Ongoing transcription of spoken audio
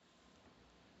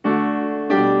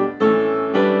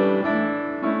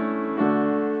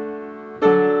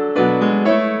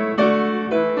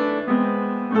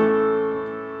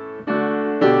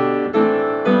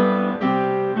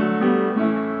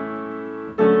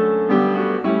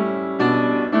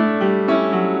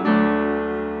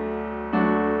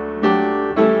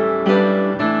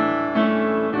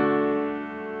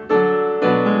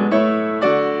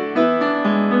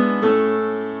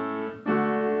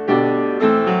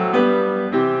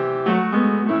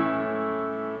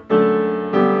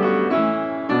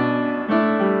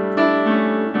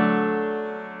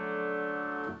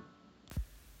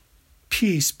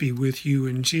Peace be with you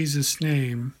in Jesus'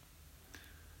 name.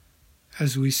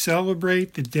 As we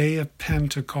celebrate the day of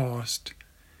Pentecost,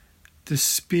 the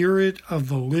Spirit of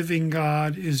the living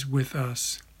God is with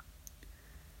us.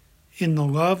 In the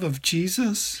love of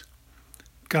Jesus,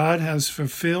 God has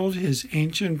fulfilled his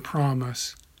ancient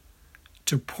promise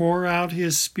to pour out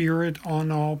his Spirit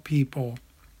on all people.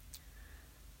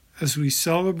 As we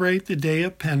celebrate the day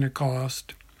of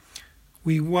Pentecost,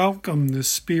 we welcome the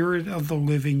Spirit of the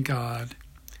living God.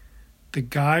 The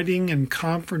guiding and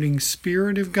comforting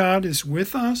Spirit of God is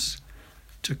with us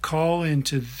to call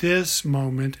into this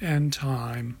moment and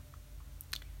time.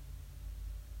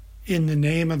 In the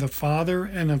name of the Father,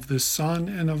 and of the Son,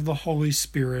 and of the Holy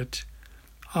Spirit.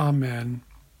 Amen.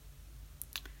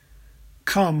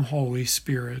 Come, Holy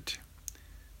Spirit,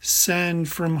 send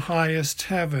from highest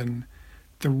heaven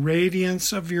the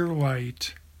radiance of your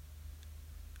light.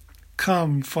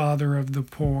 Come, Father of the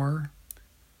poor,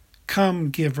 come,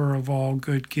 Giver of all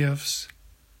good gifts,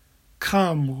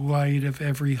 come, Light of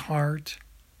every heart,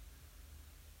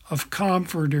 of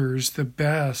comforters the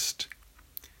best,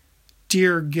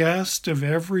 dear Guest of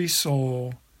every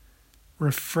soul,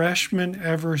 refreshment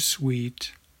ever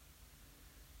sweet.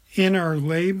 In our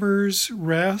labors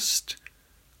rest,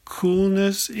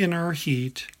 coolness in our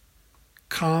heat,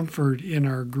 comfort in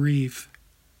our grief.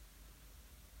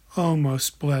 O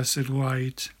most blessed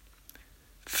Light,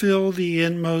 fill the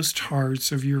inmost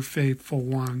hearts of your faithful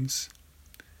ones.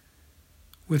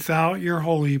 Without your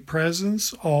holy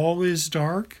presence, all is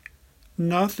dark,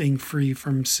 nothing free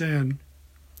from sin.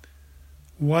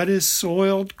 What is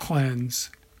soiled,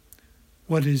 cleanse.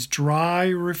 What is dry,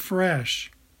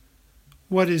 refresh.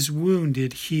 What is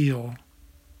wounded, heal.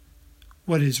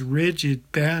 What is rigid,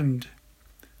 bend.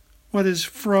 What is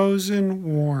frozen,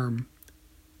 warm.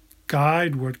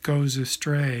 Guide what goes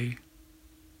astray.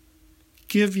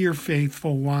 Give your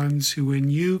faithful ones who in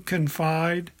you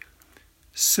confide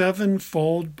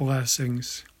sevenfold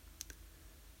blessings.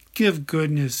 Give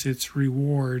goodness its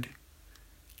reward.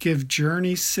 Give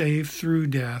journey safe through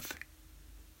death.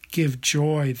 Give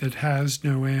joy that has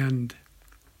no end.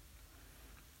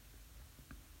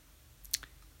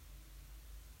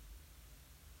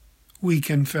 We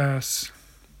confess.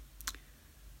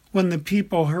 When the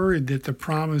people heard that the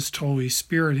promised Holy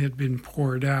Spirit had been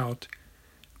poured out,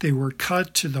 they were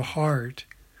cut to the heart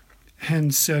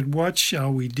and said, "What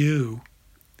shall we do?"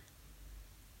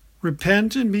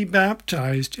 Repent and be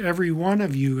baptized, every one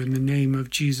of you, in the name of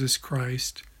Jesus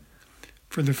Christ,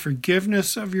 for the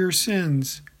forgiveness of your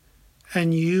sins,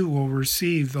 and you will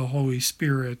receive the Holy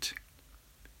Spirit.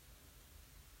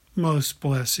 Most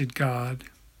blessed God,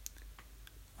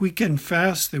 we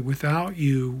confess that without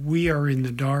you we are in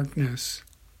the darkness.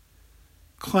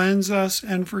 Cleanse us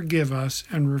and forgive us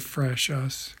and refresh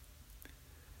us.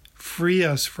 Free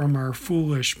us from our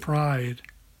foolish pride.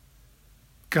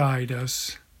 Guide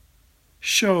us.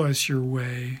 Show us your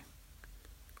way.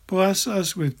 Bless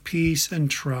us with peace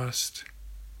and trust.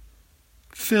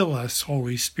 Fill us,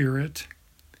 Holy Spirit.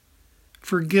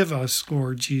 Forgive us,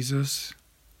 Lord Jesus.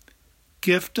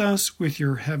 Gift us with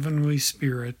your heavenly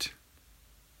Spirit.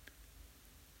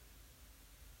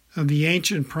 The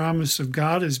ancient promise of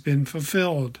God has been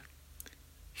fulfilled.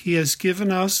 He has given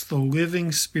us the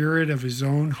living Spirit of his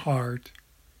own heart.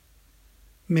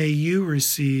 May you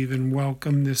receive and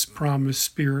welcome this promised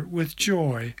Spirit with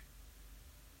joy.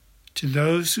 To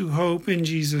those who hope in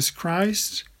Jesus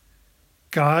Christ,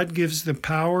 God gives the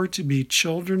power to be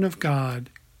children of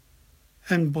God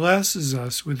and blesses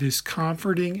us with his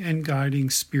comforting and guiding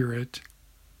Spirit.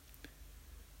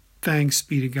 Thanks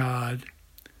be to God.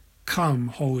 Come,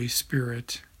 Holy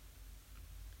Spirit.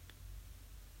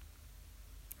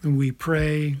 And we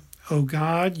pray, O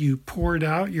God, you poured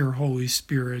out your Holy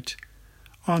Spirit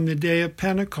on the day of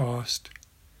Pentecost,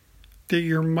 that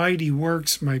your mighty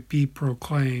works might be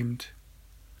proclaimed.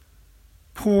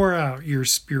 Pour out your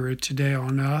Spirit today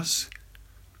on us,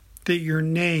 that your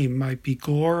name might be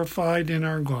glorified in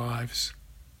our lives.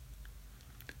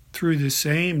 Through the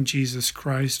same Jesus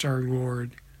Christ our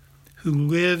Lord, who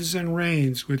lives and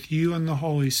reigns with you and the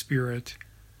Holy Spirit,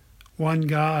 one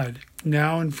God,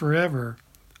 now and forever.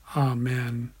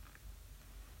 Amen.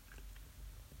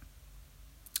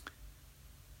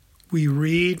 We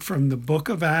read from the book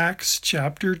of Acts,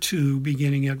 chapter 2,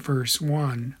 beginning at verse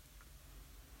 1.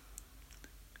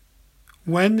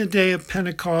 When the day of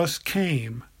Pentecost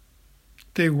came,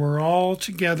 they were all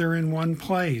together in one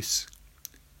place.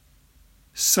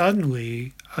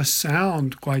 Suddenly, a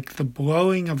sound like the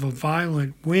blowing of a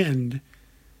violent wind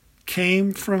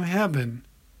came from heaven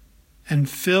and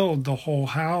filled the whole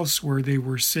house where they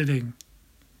were sitting.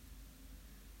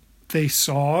 They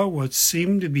saw what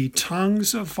seemed to be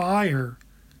tongues of fire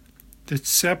that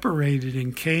separated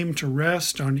and came to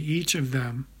rest on each of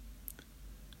them.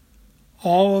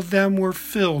 All of them were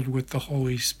filled with the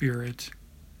Holy Spirit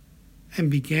and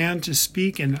began to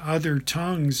speak in other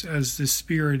tongues as the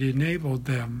Spirit enabled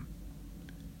them.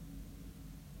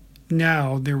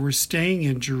 Now there were staying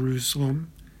in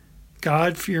Jerusalem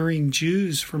God-fearing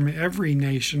Jews from every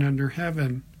nation under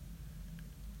heaven.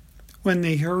 When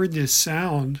they heard this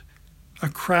sound, a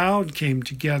crowd came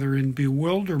together in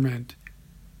bewilderment,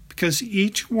 because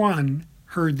each one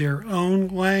heard their own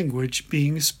language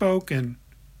being spoken.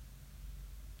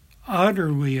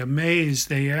 Utterly amazed,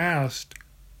 they asked,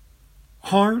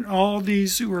 "Aren't all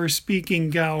these who are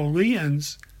speaking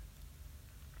Galileans?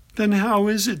 Then how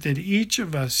is it that each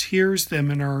of us hears them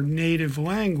in our native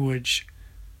language?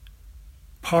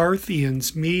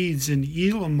 Parthians, Medes, and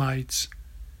Elamites,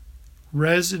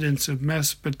 residents of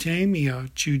Mesopotamia,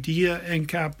 Judea and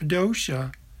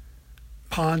Cappadocia,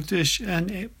 Pontus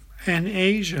and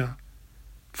Asia,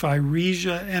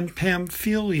 Phrygia and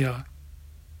Pamphylia,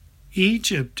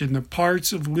 Egypt and the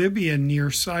parts of Libya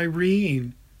near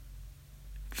Cyrene,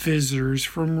 visitors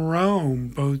from Rome,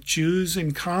 both Jews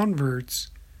and converts,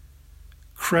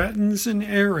 Cretans and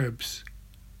Arabs.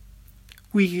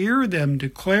 We hear them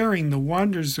declaring the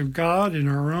wonders of God in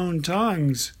our own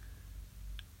tongues."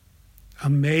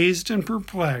 Amazed and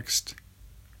perplexed,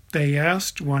 they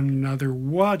asked one another,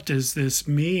 "What does this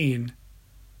mean?"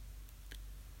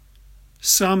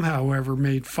 Some, however,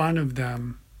 made fun of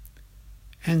them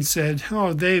and said,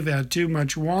 "Oh, they've had too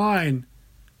much wine."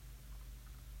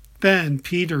 Then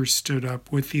Peter stood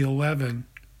up with the 11,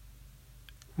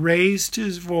 raised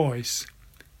his voice,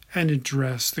 and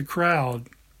addressed the crowd.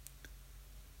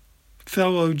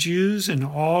 "Fellow Jews and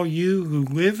all you who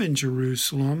live in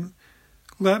Jerusalem,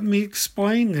 let me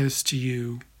explain this to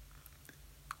you.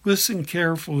 Listen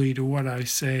carefully to what I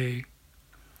say.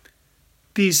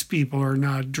 These people are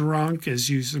not drunk, as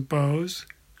you suppose.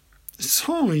 It's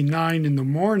only 9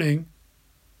 a.m.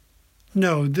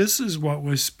 No, this is what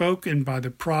was spoken by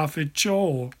the prophet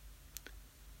Joel.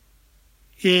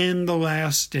 In the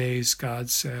last days, God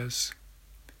says,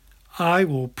 I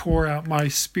will pour out my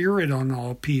Spirit on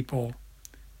all people.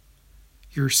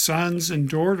 Your sons and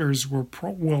daughters will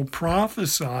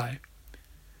prophesy.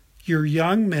 Your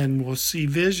young men will see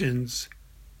visions.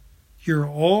 Your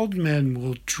old men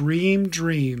will dream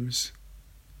dreams.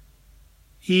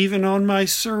 Even on my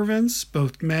servants,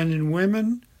 both men and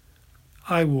women,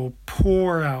 I will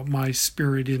pour out my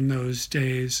Spirit in those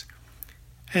days,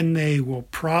 and they will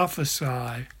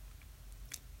prophesy.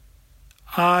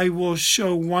 I will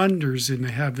show wonders in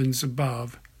the heavens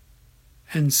above,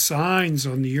 and signs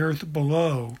on the earth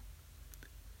below,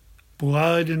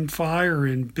 blood and fire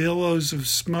and billows of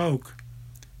smoke.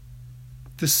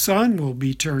 The sun will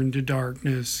be turned to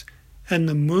darkness, and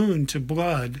the moon to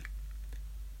blood,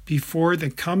 before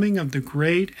the coming of the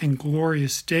great and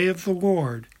glorious day of the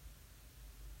Lord,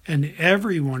 and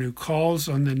everyone who calls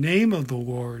on the name of the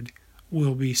Lord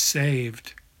will be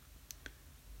saved.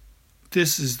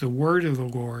 This is the word of the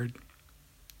Lord.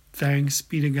 Thanks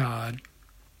be to God.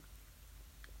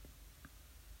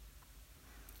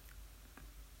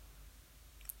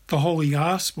 The Holy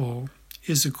Gospel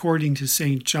is according to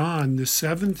St. John, the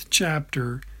 7th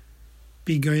chapter,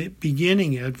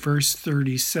 beginning at verse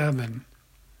 37.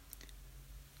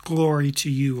 Glory to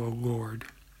you, O Lord.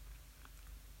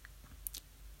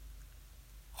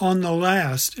 On the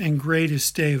last and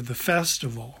greatest day of the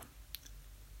festival,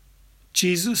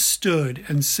 Jesus stood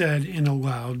and said in a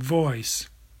loud voice,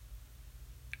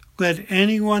 Let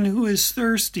anyone who is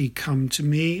thirsty come to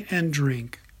me and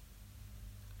drink.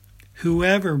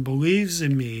 Whoever believes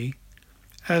in me,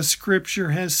 as Scripture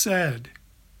has said,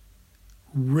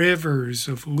 rivers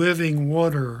of living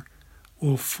water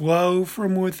will flow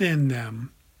from within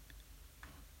them.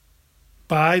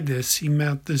 By this he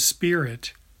meant the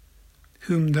Spirit,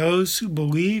 whom those who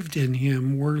believed in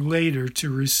him were later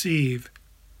to receive.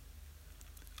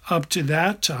 Up to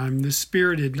that time the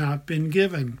Spirit had not been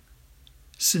given,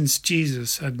 since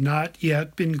Jesus had not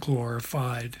yet been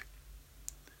glorified.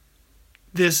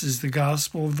 This is the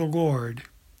gospel of the Lord.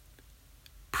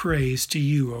 Praise to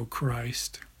you, O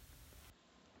Christ.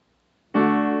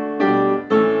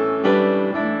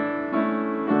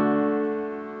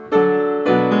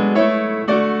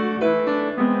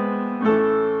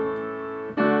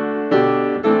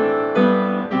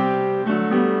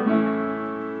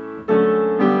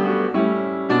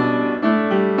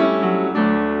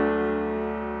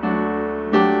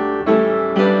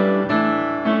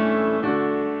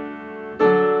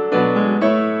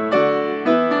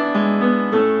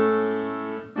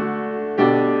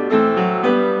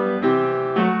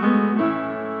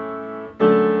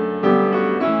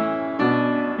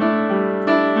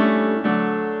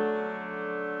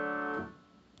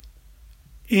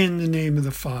 In the name of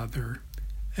the Father,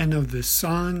 and of the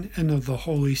Son, and of the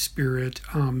Holy Spirit.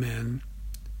 Amen.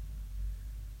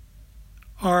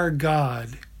 Our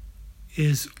God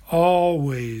is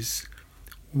always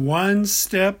one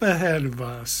step ahead of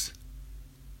us.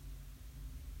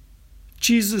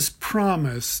 Jesus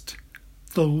promised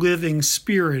the living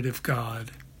Spirit of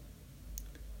God.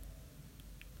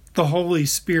 The Holy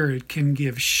Spirit can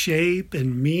give shape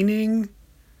and meaning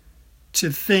to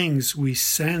things we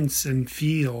sense and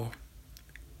feel.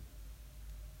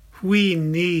 We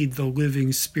need the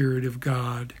living Spirit of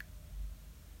God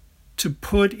to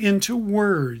put into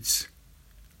words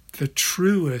the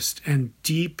truest and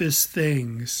deepest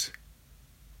things.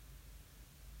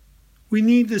 We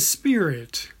need the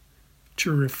Spirit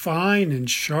to refine and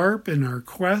sharpen our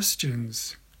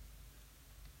questions.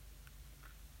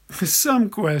 Some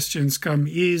questions come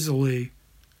easily.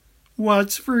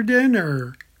 What's for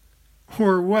dinner?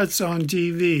 Or what's on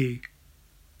TV?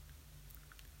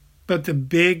 But the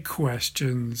big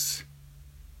questions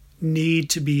need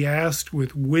to be asked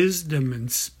with wisdom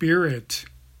and spirit.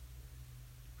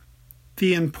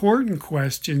 The important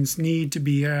questions need to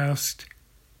be asked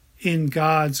in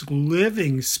God's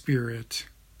living Spirit.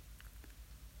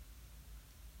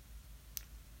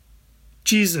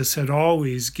 Jesus had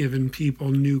always given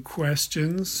people new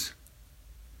questions.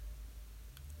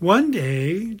 One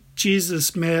day,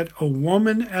 Jesus met a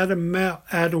woman at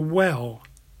a well,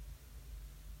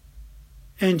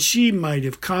 and she might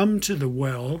have come to the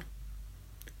well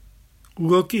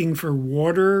looking for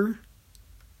water,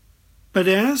 but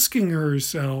asking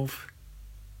herself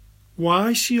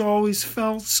why she always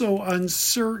felt so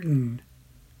uncertain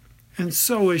and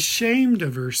so ashamed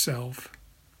of herself.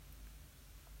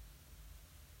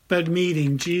 But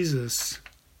meeting Jesus,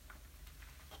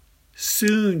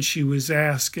 soon she was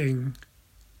asking,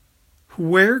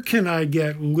 where can I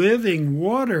get living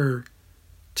water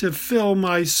to fill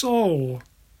my soul?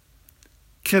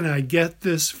 Can I get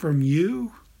this from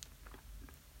you?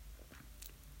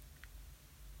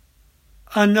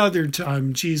 Another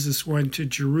time, Jesus went to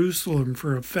Jerusalem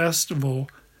for a festival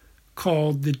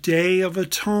called the Day of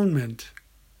Atonement.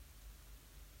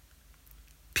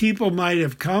 People might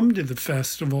have come to the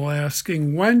festival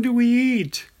asking, when do we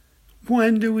eat?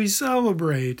 When do we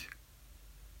celebrate?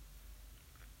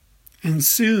 And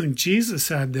soon Jesus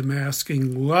had them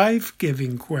asking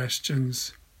life-giving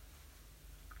questions.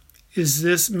 Is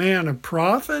this man a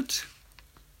prophet?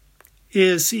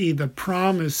 Is he the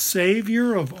promised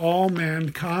Savior of all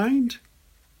mankind?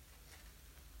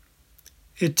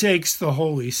 It takes the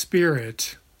Holy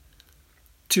Spirit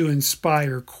to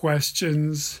inspire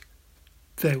questions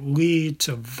that lead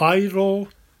to vital,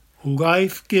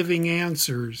 life-giving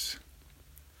answers.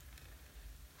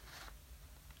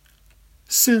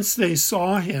 Since they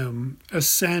saw him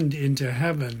ascend into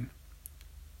heaven,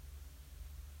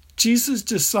 Jesus'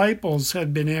 disciples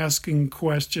had been asking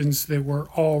questions that were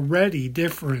already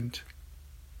different.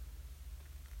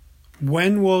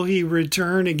 When will he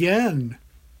return again?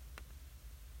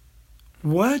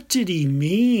 What did he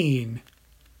mean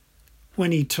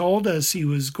when he told us he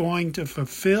was going to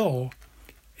fulfill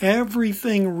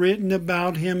everything written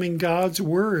about him in God's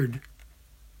Word?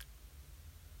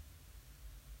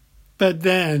 But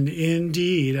then,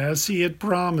 indeed, as he had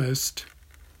promised,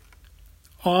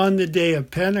 on the day of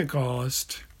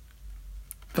Pentecost,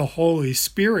 the Holy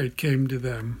Spirit came to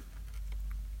them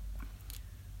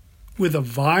with a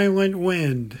violent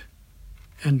wind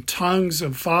and tongues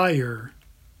of fire.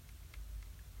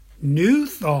 New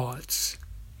thoughts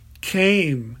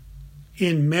came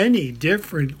in many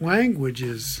different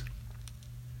languages.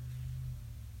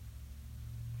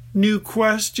 New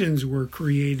questions were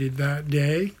created that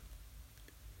day.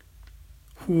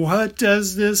 What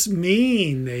does this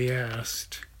mean? They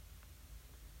asked.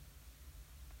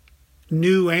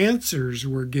 New answers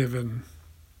were given.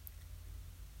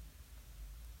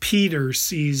 Peter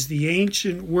sees the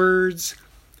ancient words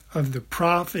of the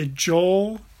prophet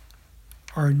Joel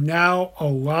are now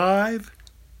alive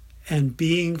and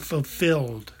being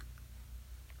fulfilled.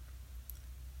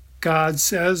 God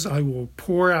says, I will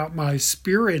pour out my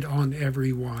Spirit on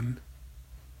everyone.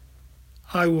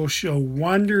 I will show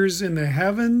wonders in the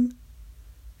heaven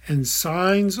and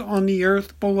signs on the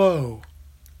earth below.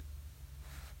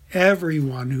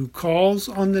 Everyone who calls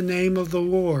on the name of the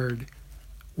Lord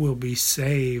will be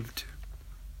saved.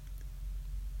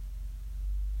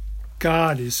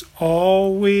 God is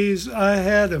always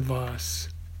ahead of us.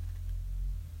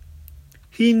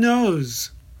 He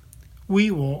knows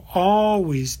we will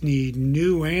always need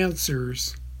new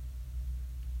answers.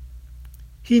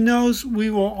 He knows we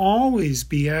will always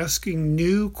be asking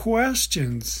new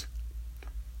questions.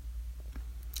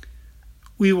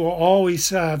 We will always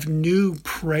have new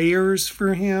prayers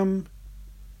for him.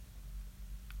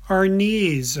 Our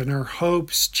needs and our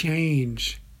hopes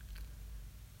change.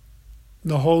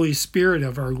 The Holy Spirit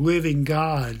of our living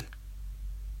God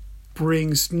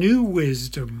brings new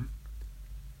wisdom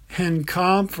and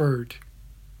comfort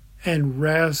and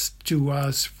rest to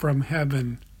us from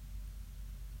heaven.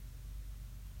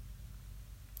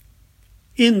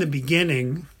 In the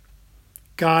beginning,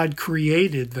 God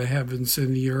created the heavens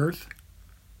and the earth,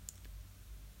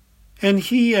 and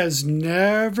he has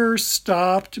never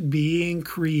stopped being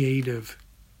creative.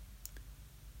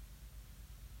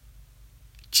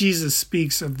 Jesus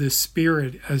speaks of the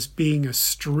Spirit as being a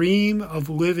stream of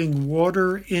living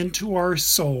water into our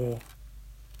soul.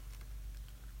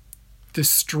 The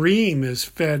stream is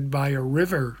fed by a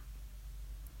river.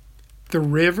 The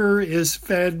river is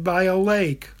fed by a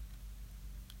lake.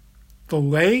 The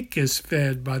lake is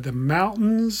fed by the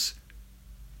mountains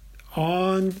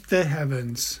on the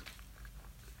heavens.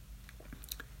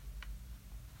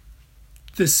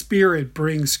 The Spirit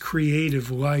brings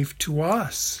creative life to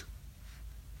us.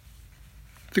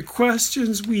 The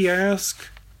questions we ask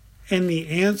and the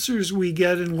answers we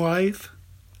get in life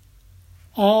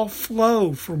all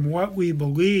flow from what we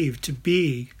believe to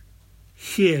be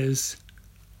his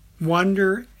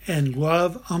wonder and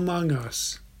love among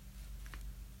us.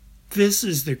 This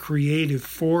is the creative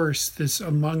force that's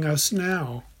among us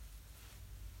now.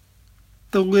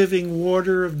 The living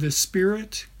water of the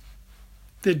Spirit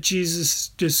that Jesus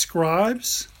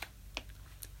describes,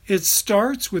 it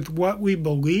starts with what we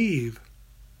believe.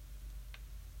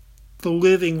 The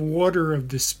living water of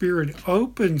the Spirit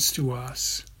opens to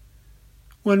us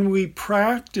when we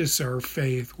practice our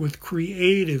faith with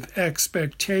creative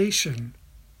expectation.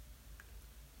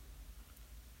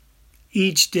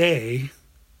 Each day,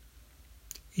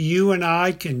 you and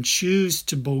I can choose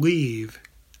to believe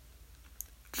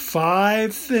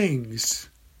 5 things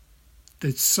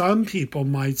that some people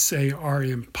might say are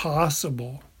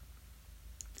impossible.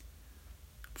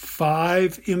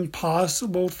 5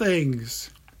 impossible things.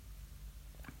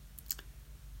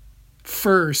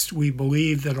 First, we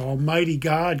believe that Almighty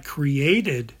God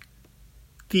created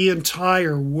the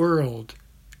entire world.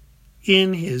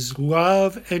 In his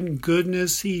love and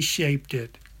goodness, he shaped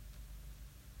it.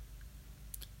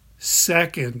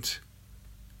 Second,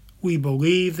 we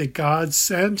believe that God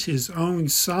sent his own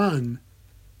Son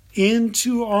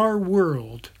into our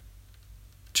world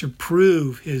to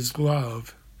prove his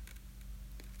love.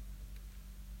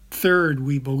 Third,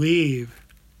 we believe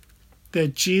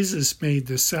that Jesus made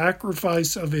the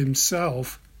sacrifice of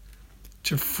himself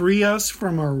to free us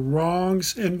from our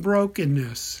wrongs and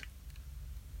brokenness.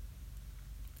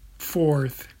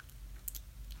 Fourth,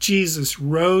 Jesus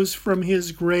rose from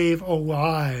his grave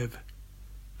alive,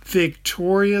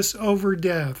 victorious over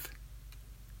death,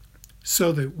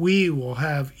 so that we will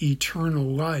have eternal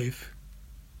life.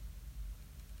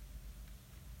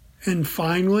 And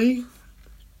finally,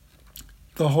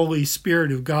 the Holy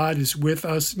Spirit of God is with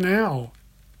us now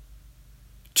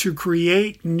to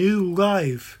create new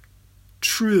life,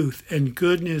 truth, and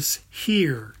goodness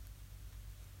here.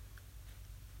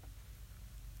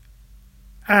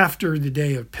 After the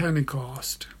day of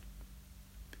Pentecost,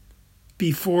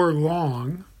 before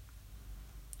long,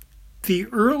 the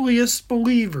earliest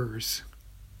believers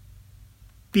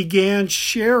began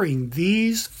sharing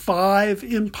these 5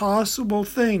 impossible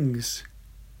things.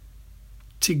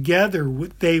 Together,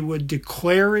 they would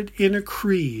declare it in a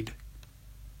creed.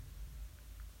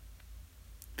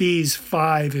 These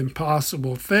 5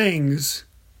 impossible things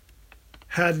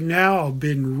had now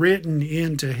been written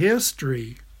into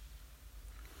history.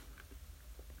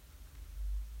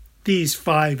 These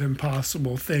 5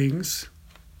 impossible things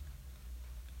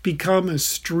become a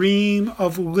stream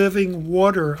of living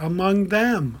water among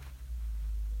them.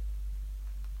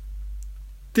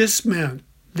 This meant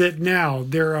that now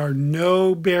there are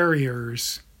no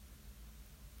barriers.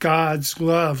 God's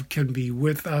love can be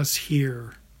with us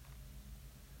here.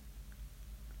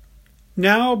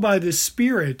 Now by the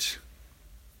Spirit,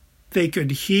 they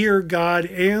could hear God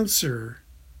answer.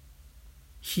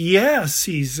 Yes,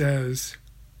 he says.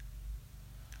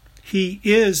 He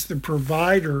is the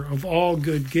provider of all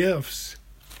good gifts.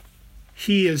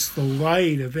 He is the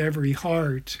light of every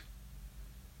heart.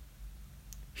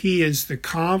 He is the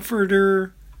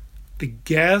comforter, the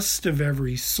guest of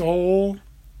every soul.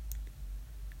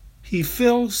 He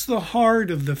fills the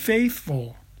heart of the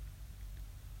faithful.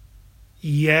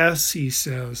 Yes, he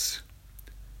says,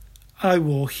 I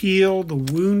will heal the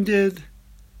wounded.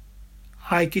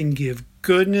 I can give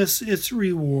goodness its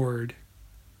reward.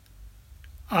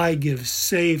 I give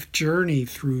safe journey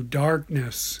through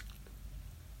darkness.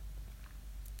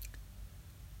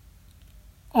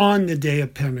 On the day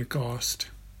of Pentecost,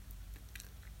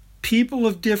 people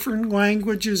of different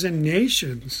languages and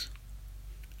nations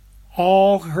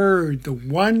all heard the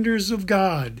wonders of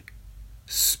God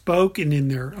spoken in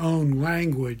their own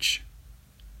language.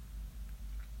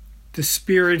 The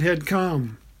Spirit had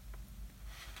come,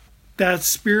 that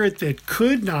Spirit that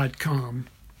could not come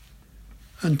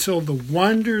until the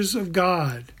wonders of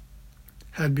God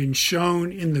had been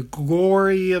shown in the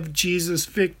glory of Jesus'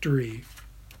 victory.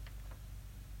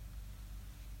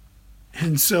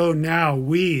 And so now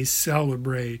we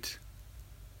celebrate.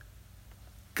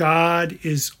 God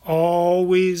is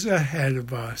always ahead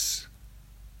of us.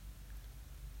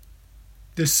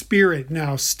 The Spirit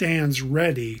now stands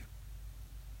ready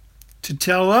to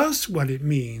tell us what it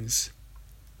means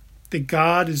that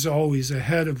God is always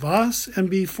ahead of us and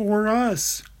before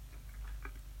us.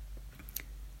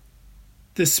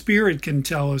 The Spirit can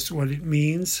tell us what it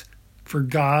means for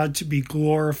God to be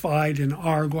glorified in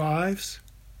our lives.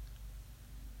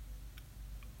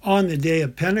 On the day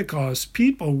of Pentecost,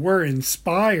 people were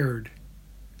inspired.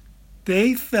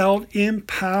 They felt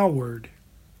empowered.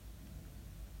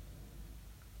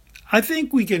 I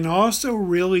think we can also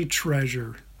really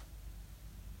treasure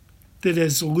that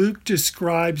as Luke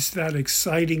describes that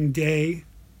exciting day,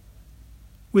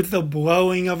 with the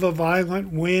blowing of a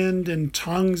violent wind and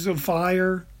tongues of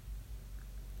fire,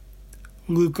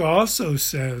 Luke also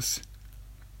says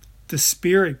the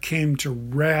Spirit came to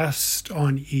rest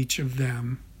on each of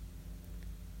them.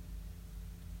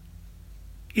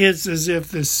 It's as if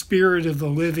the Spirit of the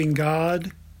living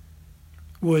God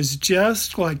was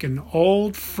just like an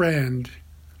old friend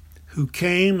who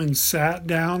came and sat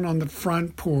down on the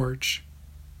front porch.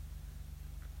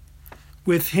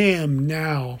 With him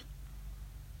now,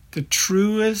 the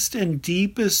truest and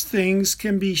deepest things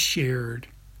can be shared.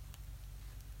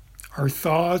 Our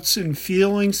thoughts and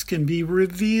feelings can be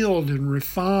revealed and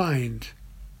refined.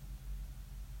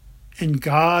 And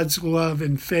God's love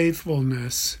and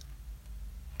faithfulness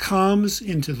comes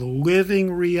into the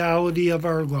living reality of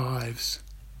our lives.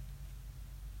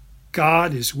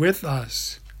 God is with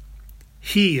us.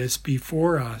 He is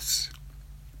before us.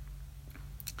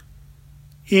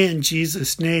 In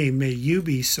Jesus' name, may you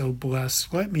be so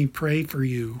blessed. Let me pray for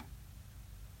you.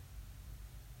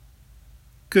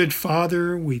 Good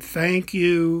Father, we thank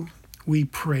you, we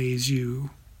praise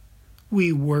you,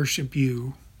 we worship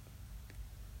you.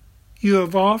 You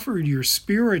have offered your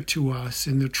Spirit to us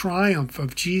in the triumph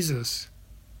of Jesus.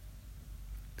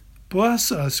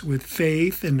 Bless us with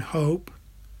faith and hope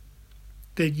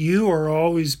that you are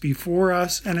always before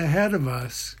us and ahead of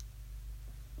us.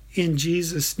 In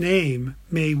Jesus' name,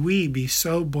 may we be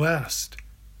so blessed.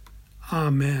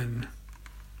 Amen.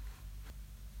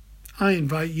 I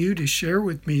invite you to share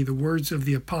with me the words of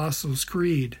the Apostles'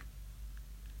 Creed.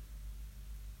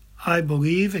 I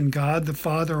believe in God the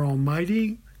Father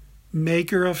Almighty,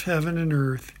 maker of heaven and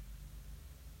earth,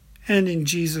 and in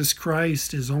Jesus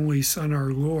Christ, his only Son,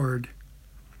 our Lord,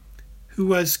 who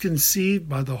was conceived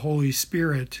by the Holy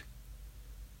Spirit,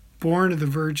 born of the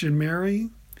Virgin Mary,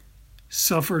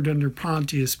 suffered under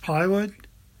Pontius Pilate,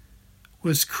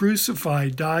 was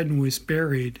crucified, died, and was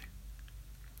buried.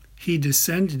 He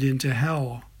descended into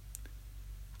hell.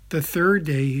 The third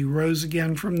day he rose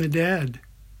again from the dead.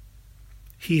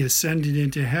 He ascended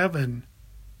into heaven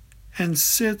and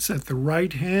sits at the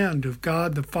right hand of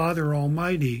God the Father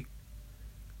Almighty.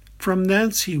 From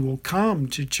thence he will come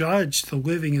to judge the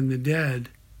living and the dead.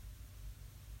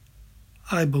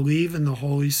 I believe in the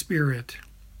Holy Spirit,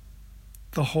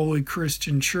 the holy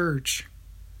Christian Church,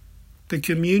 the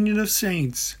communion of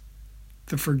saints,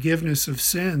 the forgiveness of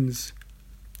sins,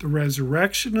 the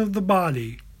resurrection of the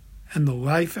body, and the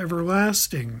life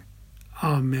everlasting.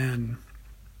 Amen.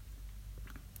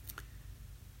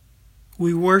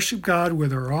 We worship God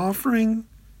with our offering.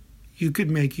 You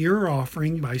could make your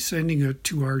offering by sending it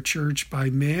to our church by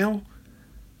mail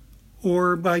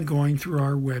or by going through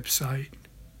our website.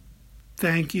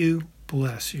 Thank you.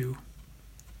 Bless you.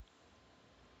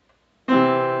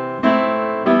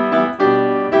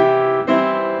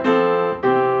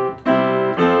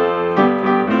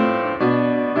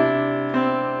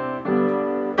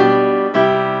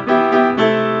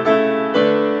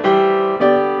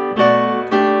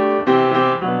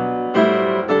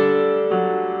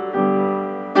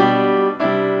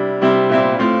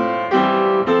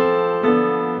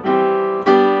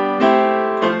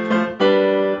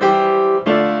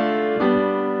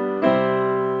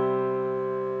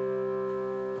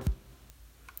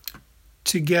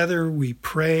 Together we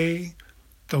pray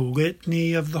the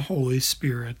Litany of the Holy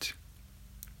Spirit.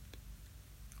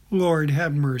 Lord,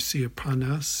 have mercy upon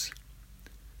us.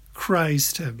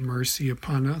 Christ, have mercy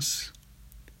upon us.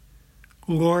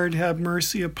 Lord, have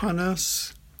mercy upon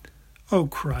us. O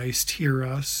Christ, hear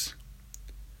us.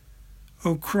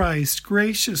 O Christ,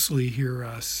 graciously hear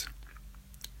us.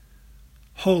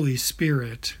 Holy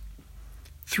Spirit,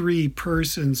 three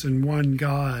persons in one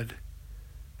God,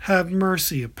 have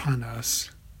mercy upon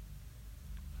us.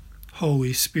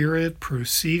 Holy Spirit,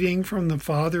 proceeding from the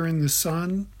Father and the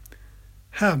Son,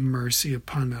 have mercy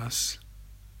upon us.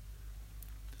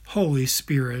 Holy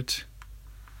Spirit,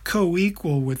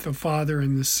 co-equal with the Father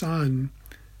and the Son,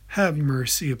 have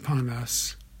mercy upon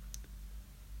us.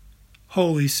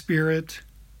 Holy Spirit,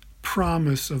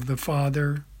 promise of the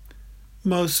Father,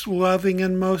 most loving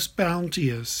and most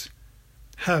bounteous,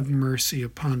 have mercy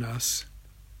upon us.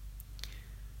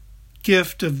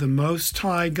 Gift of the Most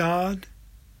High God,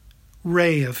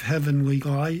 ray of heavenly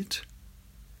light,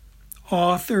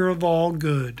 author of all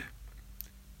good,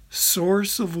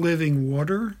 source of living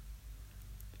water,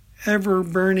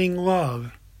 ever-burning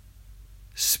love,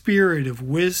 spirit of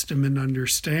wisdom and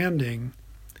understanding,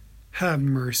 have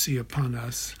mercy upon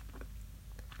us.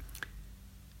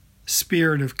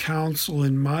 Spirit of counsel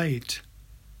and might,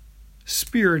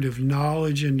 spirit of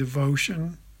knowledge and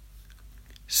devotion,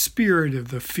 spirit of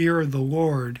the fear of the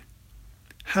Lord,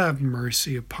 have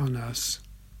mercy upon us.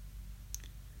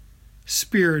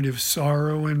 Spirit of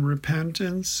sorrow and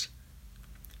repentance,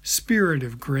 spirit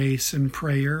of grace and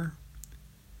prayer,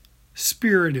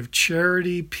 spirit of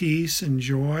charity, peace, and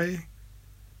joy,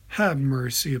 have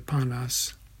mercy upon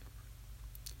us.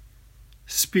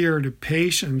 Spirit of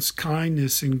patience,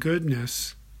 kindness, and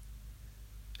goodness,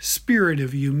 spirit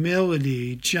of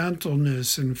humility,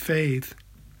 gentleness, and faith,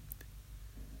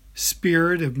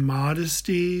 spirit of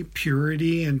modesty,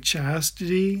 purity, and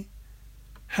chastity,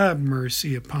 have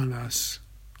mercy upon us.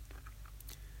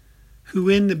 Who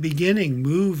in the beginning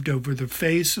moved over the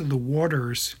face of the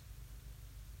waters,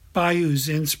 by whose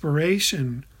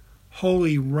inspiration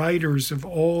holy writers of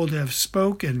old have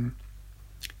spoken,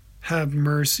 have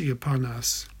mercy upon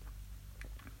us.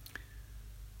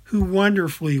 Who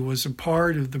wonderfully was a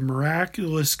part of the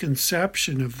miraculous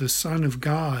conception of the Son of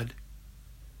God,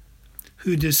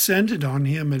 who descended on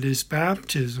him at his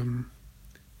baptism,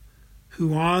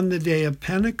 who on the day of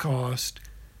Pentecost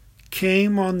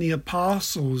came on the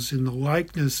apostles in the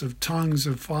likeness of tongues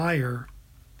of fire,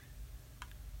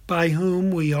 by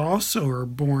whom we also are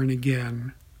born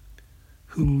again,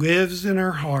 who lives in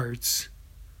our hearts,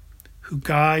 who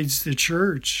guides the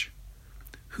church,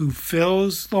 who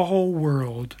fills the whole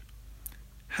world,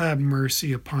 have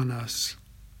mercy upon us.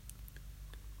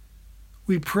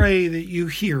 We pray that you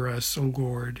hear us, O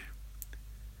Lord,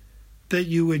 that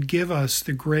you would give us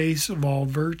the grace of all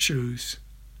virtues,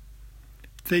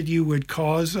 that you would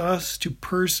cause us to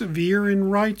persevere in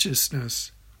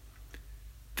righteousness,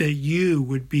 that you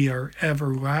would be our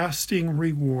everlasting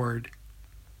reward.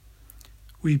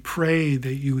 We pray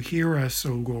that you hear us,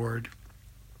 O Lord.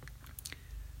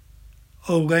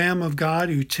 O Lamb of God,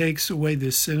 who takes away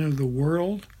the sin of the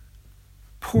world,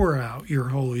 pour out your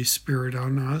Holy Spirit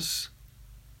on us.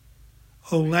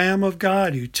 O Lamb of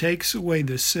God, who takes away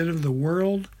the sin of the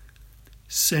world,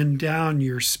 send down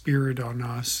your Spirit on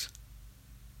us.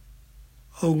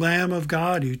 O Lamb of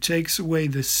God, who takes away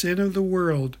the sin of the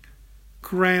world,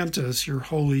 grant us your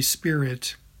Holy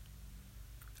Spirit.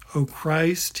 O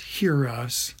Christ, hear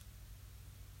us.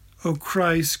 O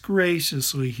Christ,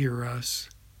 graciously hear us.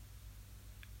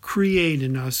 Create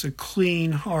in us a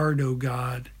clean heart, O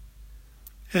God,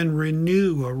 and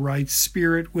renew a right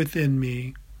spirit within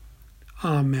me.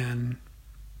 Amen.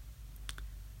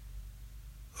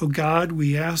 O God,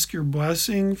 we ask your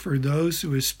blessing for those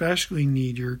who especially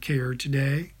need your care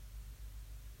today.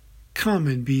 Come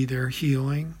and be their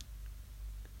healing.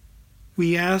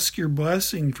 We ask your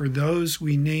blessing for those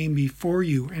we name before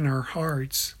you in our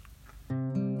hearts.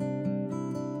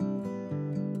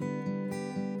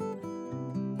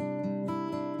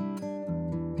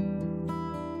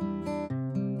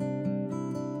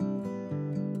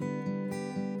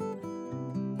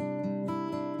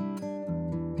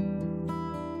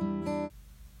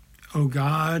 O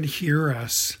God, hear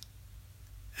us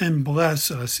and bless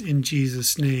us in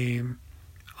Jesus' name.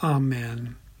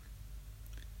 Amen.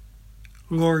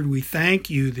 Lord, we thank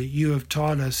you that you have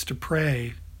taught us to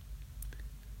pray.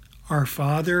 Our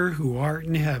Father, who art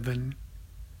in heaven,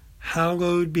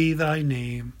 hallowed be thy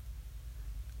name.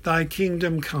 Thy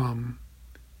kingdom come.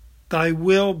 Thy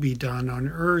will be done on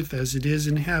earth as it is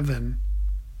in heaven.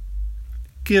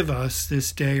 Give us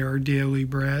this day our daily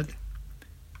bread,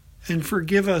 and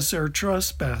forgive us our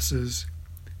trespasses,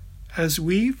 as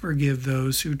we forgive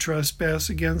those who trespass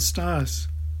against us.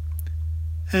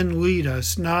 And lead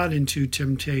us not into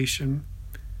temptation,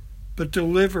 but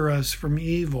deliver us from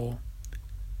evil.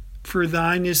 For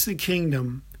thine is the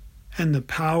kingdom, and the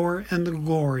power, and the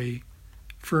glory,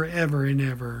 forever and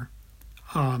ever.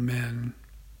 Amen.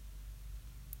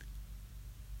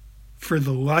 For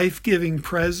the life-giving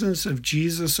presence of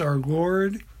Jesus our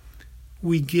Lord,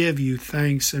 we give you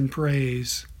thanks and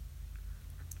praise.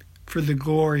 For the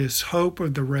glorious hope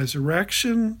of the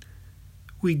resurrection,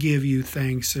 we give you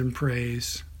thanks and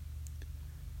praise.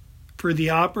 For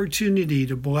the opportunity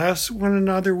to bless one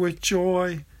another with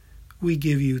joy, we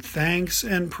give you thanks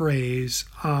and praise.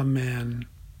 Amen.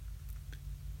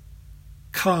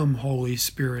 Come, Holy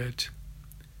Spirit,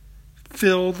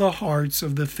 fill the hearts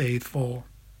of the faithful,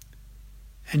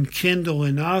 and kindle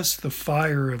in us the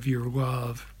fire of your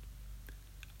love.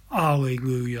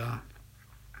 Alleluia.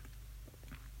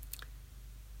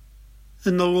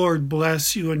 And the Lord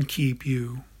bless you and keep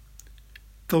you.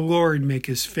 The Lord make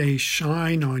his face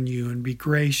shine on you and be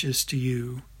gracious to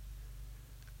you.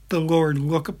 The Lord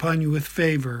look upon you with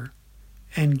favor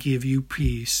and give you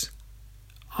peace.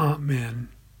 Amen.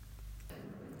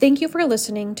 Thank you for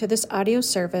listening to this audio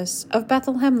service of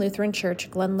Bethlehem Lutheran Church,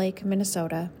 Glen Lake,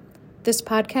 Minnesota. This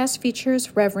podcast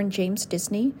features Reverend James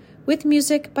Disney with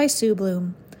music by Sue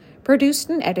Bloom, produced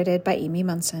and edited by Amy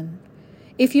Munson.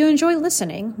 If you enjoy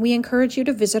listening, we encourage you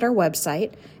to visit our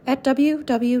website at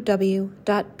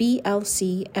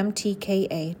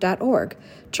www.blcmtka.org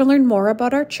to learn more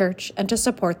about our church and to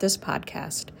support this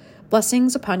podcast.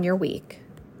 Blessings upon your week.